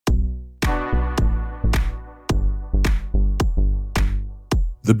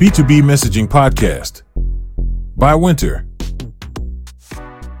the B2B Messaging Podcast by Winter.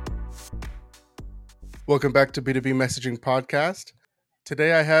 Welcome back to B2B Messaging Podcast.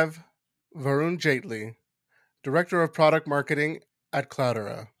 Today I have Varun Jaitly, Director of Product Marketing at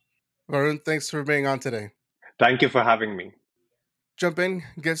Cloudera. Varun, thanks for being on today. Thank you for having me. Jump in,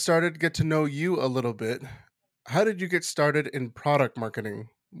 get started, get to know you a little bit. How did you get started in product marketing?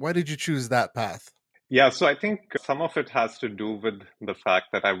 Why did you choose that path? Yeah, so I think some of it has to do with the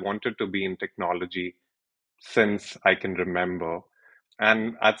fact that I wanted to be in technology since I can remember.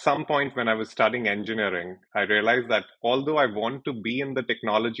 And at some point when I was studying engineering, I realized that although I want to be in the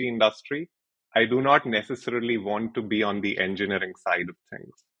technology industry, I do not necessarily want to be on the engineering side of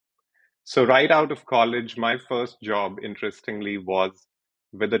things. So right out of college, my first job, interestingly, was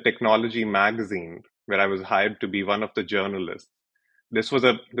with a technology magazine where I was hired to be one of the journalists. This was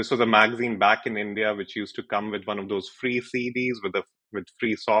a magazine back in India which used to come with one of those free CDs with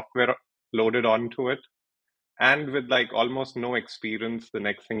free software loaded onto it. And with like almost no experience, the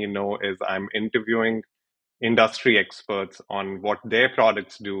next thing you know is I'm interviewing industry experts on what their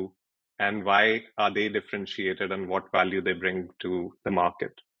products do and why are they differentiated and what value they bring to the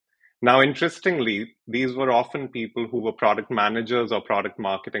market. Now, interestingly, these were often people who were product managers or product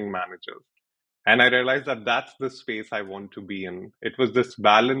marketing managers. And I realized that that's the space I want to be in. It was this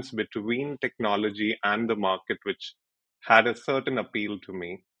balance between technology and the market, which had a certain appeal to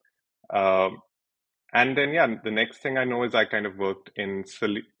me. Uh, and then, yeah, the next thing I know is I kind of worked in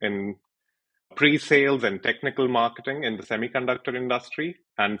pre-sales and technical marketing in the semiconductor industry.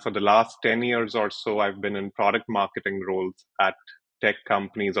 And for the last 10 years or so, I've been in product marketing roles at tech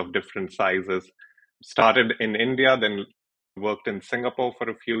companies of different sizes. Started in India, then worked in Singapore for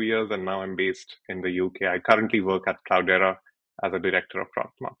a few years, and now I'm based in the UK. I currently work at Cloudera as a director of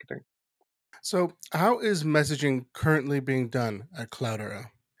product marketing. So, how is messaging currently being done at Cloudera?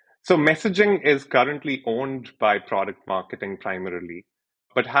 So messaging is currently owned by product marketing primarily.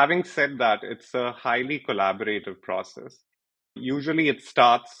 But having said that, it's a highly collaborative process. Usually it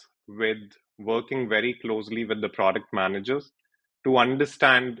starts with working very closely with the product managers to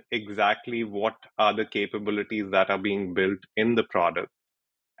understand exactly what are the capabilities that are being built in the product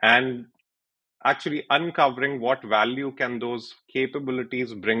and actually uncovering what value can those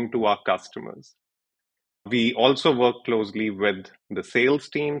capabilities bring to our customers. We also work closely with the sales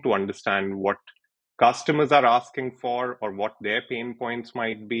team to understand what customers are asking for or what their pain points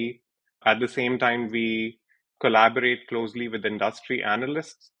might be. At the same time, we collaborate closely with industry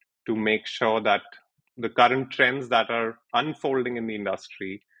analysts to make sure that the current trends that are unfolding in the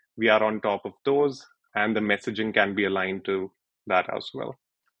industry, we are on top of those and the messaging can be aligned to that as well.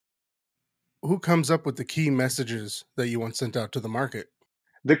 Who comes up with the key messages that you want sent out to the market?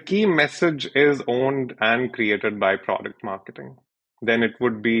 The key message is owned and created by product marketing. Then it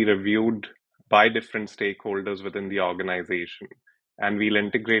would be reviewed by different stakeholders within the organization. And we'll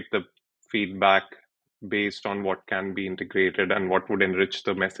integrate the feedback based on what can be integrated and what would enrich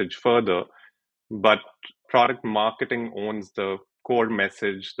the message further. But product marketing owns the core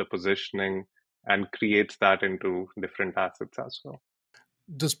message, the positioning, and creates that into different assets as well.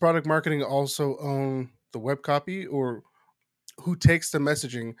 Does product marketing also own the web copy, or who takes the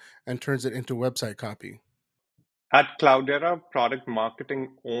messaging and turns it into website copy? At Cloudera, product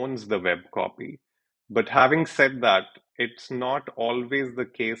marketing owns the web copy. But having said that, it's not always the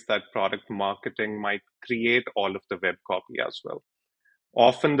case that product marketing might create all of the web copy as well.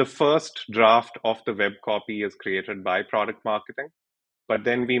 Often the first draft of the web copy is created by product marketing, but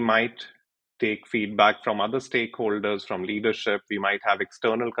then we might take feedback from other stakeholders, from leadership. We might have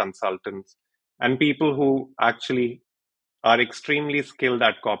external consultants and people who actually are extremely skilled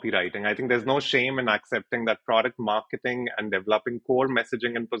at copywriting. I think there's no shame in accepting that product marketing and developing core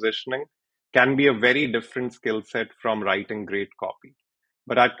messaging and positioning can be a very different skill set from writing great copy.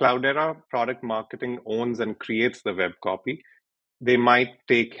 But at Cloudera, product marketing owns and creates the web copy. They might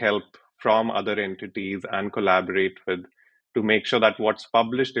take help from other entities and collaborate with to make sure that what's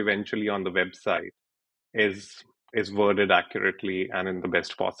published eventually on the website is is worded accurately and in the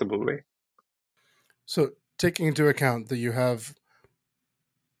best possible way. So, taking into account that you have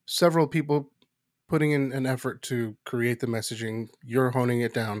several people putting in an effort to create the messaging, you're honing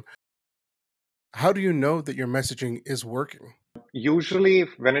it down. How do you know that your messaging is working? Usually,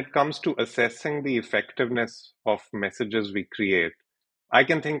 when it comes to assessing the effectiveness of messages we create, I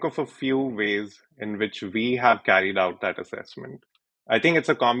can think of a few ways in which we have carried out that assessment. I think it's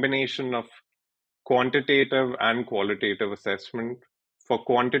a combination of quantitative and qualitative assessment. For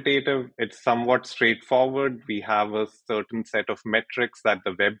quantitative, it's somewhat straightforward. We have a certain set of metrics that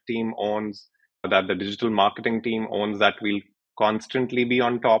the web team owns, that the digital marketing team owns, that we'll constantly be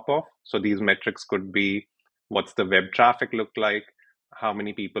on top of. So these metrics could be, what's the web traffic look like? How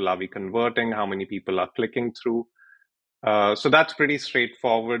many people are we converting? How many people are clicking through? So that's pretty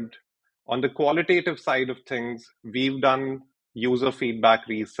straightforward. On the qualitative side of things, we've done user feedback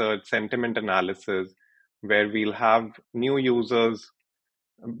research, sentiment analysis, where we'll have new users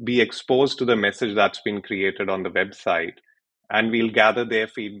be exposed to the message that's been created on the website. And we'll gather their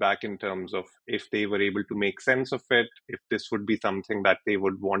feedback in terms of if they were able to make sense of it, if this would be something that they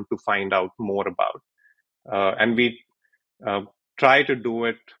would want to find out more about. And we uh, try to do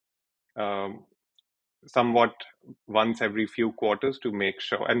it um, somewhat once every few quarters to make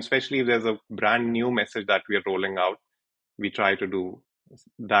sure, and especially if there's a brand new message that we are rolling out, we try to do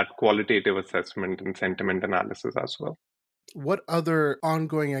that qualitative assessment and sentiment analysis as well. What other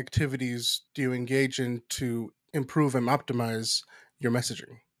ongoing activities do you engage in to improve and optimize your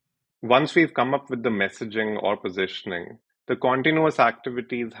messaging? Once we've come up with the messaging or positioning, the continuous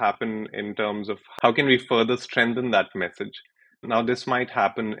activities happen in terms of how can we further strengthen that message. Now, this might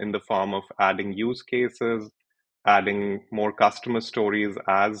happen in the form of adding use cases, adding more customer stories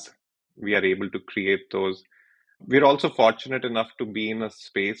as we are able to create those. We're also fortunate enough to be in a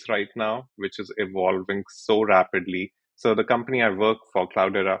space right now which is evolving so rapidly. So the company I work for,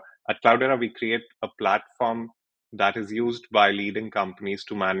 Cloudera, at Cloudera, we create a platform that is used by leading companies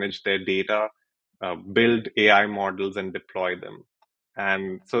to manage their data, build AI models, and deploy them.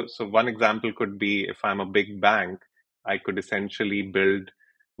 And so one example could be if I'm a big bank, I could essentially build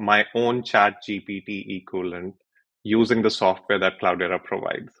my own chat GPT equivalent using the software that Cloudera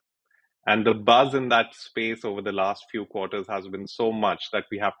provides. And the buzz in that space over the last few quarters has been so much that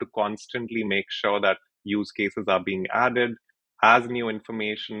we have to constantly make sure that use cases are being added as new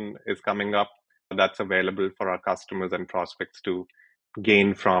information is coming up that's available for our customers and prospects to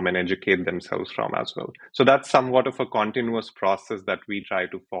gain from and educate themselves from as well. So that's somewhat of a continuous process that we try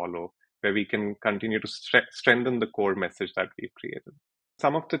to follow, where we can continue to strengthen the core message that we've created.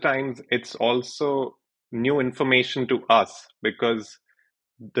 Some of the times it's also new information to us because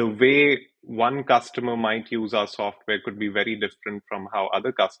the way one customer might use our software could be very different from how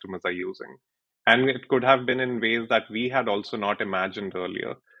other customers are using. And it could have been in ways that we had also not imagined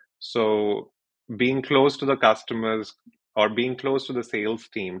earlier. So, being close to the customers or being close to the sales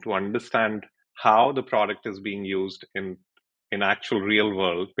team to understand how the product is being used in actual real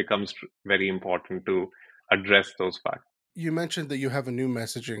world becomes very important to address those facts. You mentioned that you have a new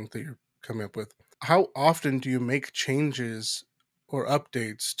messaging that you're coming up with. How often do you make changes or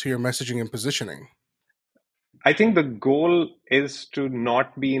updates to your messaging and positioning? I think the goal is to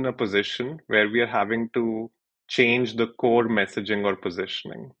not be in a position where we are having to change the core messaging or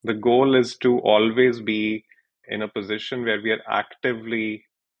positioning. The goal is to always be in a position where we are actively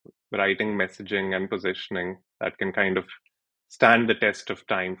writing messaging and positioning that can kind of stand the test of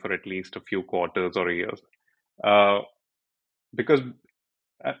time for at least a few quarters or years. Uh, because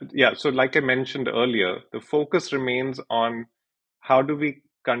yeah, so like I mentioned earlier, the focus remains on how do we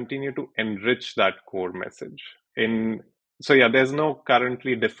continue to enrich that core message. In so yeah, there's no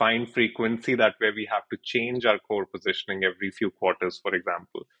currently defined frequency that where we have to change our core positioning every few quarters, for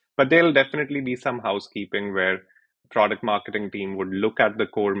example. But there'll definitely be some housekeeping where product marketing team would look at the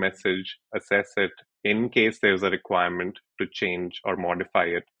core message, assess it. In case there's a requirement to change or modify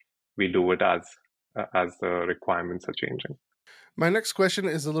it, we do it as the requirements are changing. My next question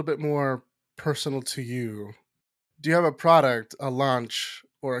is a little bit more personal to you. Do you have a product, a launch,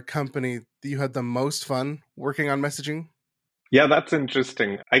 or a company that you had the most fun working on messaging? Yeah, that's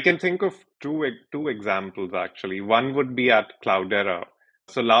interesting. I can think of two examples actually. One would be at Cloudera.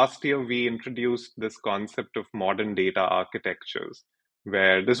 So last year we introduced this concept of modern data architectures,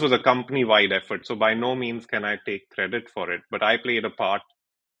 where this was a company-wide effort. So by no means can I take credit for it, but I played a part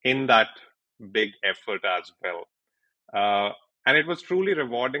in that big effort as well. And it was truly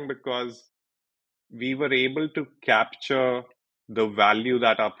rewarding because we were able to capture the value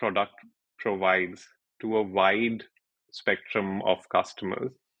that our product provides to a wide spectrum of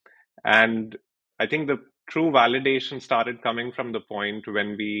customers. And I think the true validation started coming from the point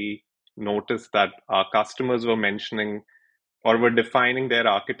when we noticed that our customers were mentioning or were defining their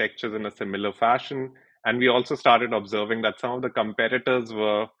architectures in a similar fashion. And we also started observing that some of the competitors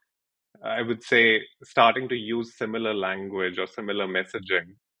were, I would say, starting to use similar language or similar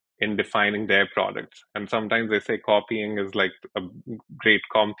messaging in defining their products. And sometimes they say copying is like a great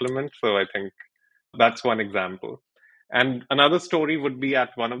compliment. So I think that's one example. And another story would be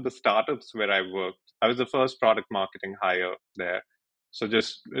at one of the startups where I worked. I was the first product marketing hire there. So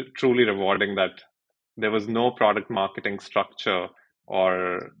just truly rewarding that there was no product marketing structure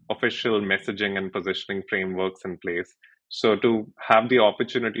or official messaging and positioning frameworks in place. So to have the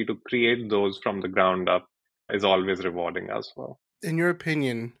opportunity to create those from the ground up is always rewarding as well. In your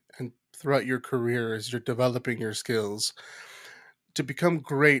opinion, and throughout your career as you're developing your skills, to become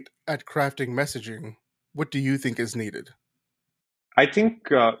great at crafting messaging, what do you think is needed? I think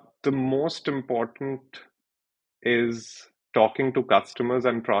the most important is talking to customers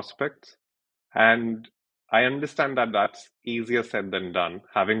and prospects. And I understand that that's easier said than done,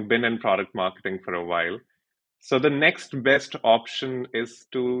 having been in product marketing for a while. So the next best option is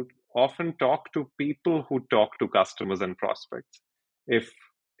to often talk to people who talk to customers and prospects. If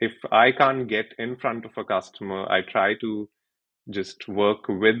if I can't get in front of a customer, I try to just work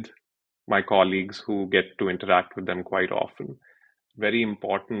with my colleagues who get to interact with them quite often. Very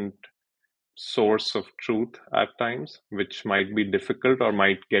important source of truth at times, which might be difficult or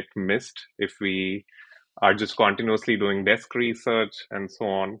might get missed if we are just continuously doing desk research and so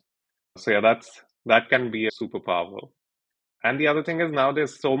on. So yeah, that can be a superpower. And the other thing is now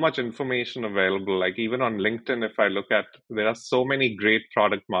there's so much information available. Like even on LinkedIn, if I look at, there are so many great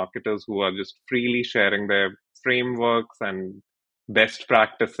product marketers who are just freely sharing their frameworks and best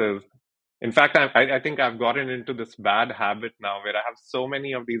practices. In fact, I think I've gotten into this bad habit now where I have so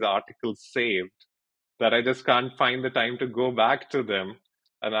many of these articles saved that I just can't find the time to go back to them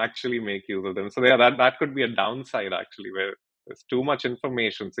and actually make use of them. So yeah, that could be a downside actually, where there's too much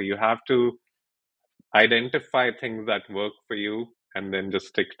information. So you have to identify things that work for you and then just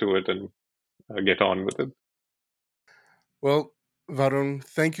stick to it and get on with it. Well, Varun,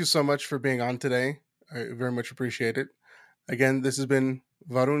 thank you so much for being on today. I very much appreciate it. Again, this has been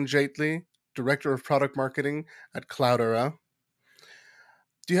Varun Jaitly, Director of Product Marketing at Cloudera.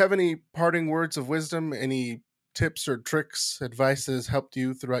 Do you have any parting words of wisdom, any tips or tricks, advice that has helped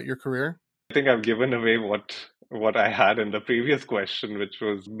you throughout your career? I think I've given away what I had in the previous question, which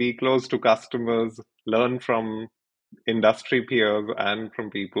was be close to customers, learn from industry peers and from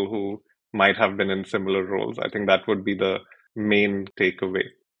people who might have been in similar roles. I think that would be the main takeaway.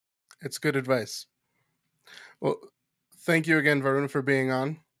 It's good advice. Well, thank you again, Varun, for being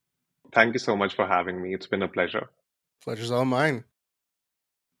on. Thank you so much for having me. It's been a pleasure. Pleasure's all mine.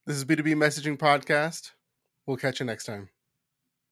 This is B2B Messaging Podcast. We'll catch you next time.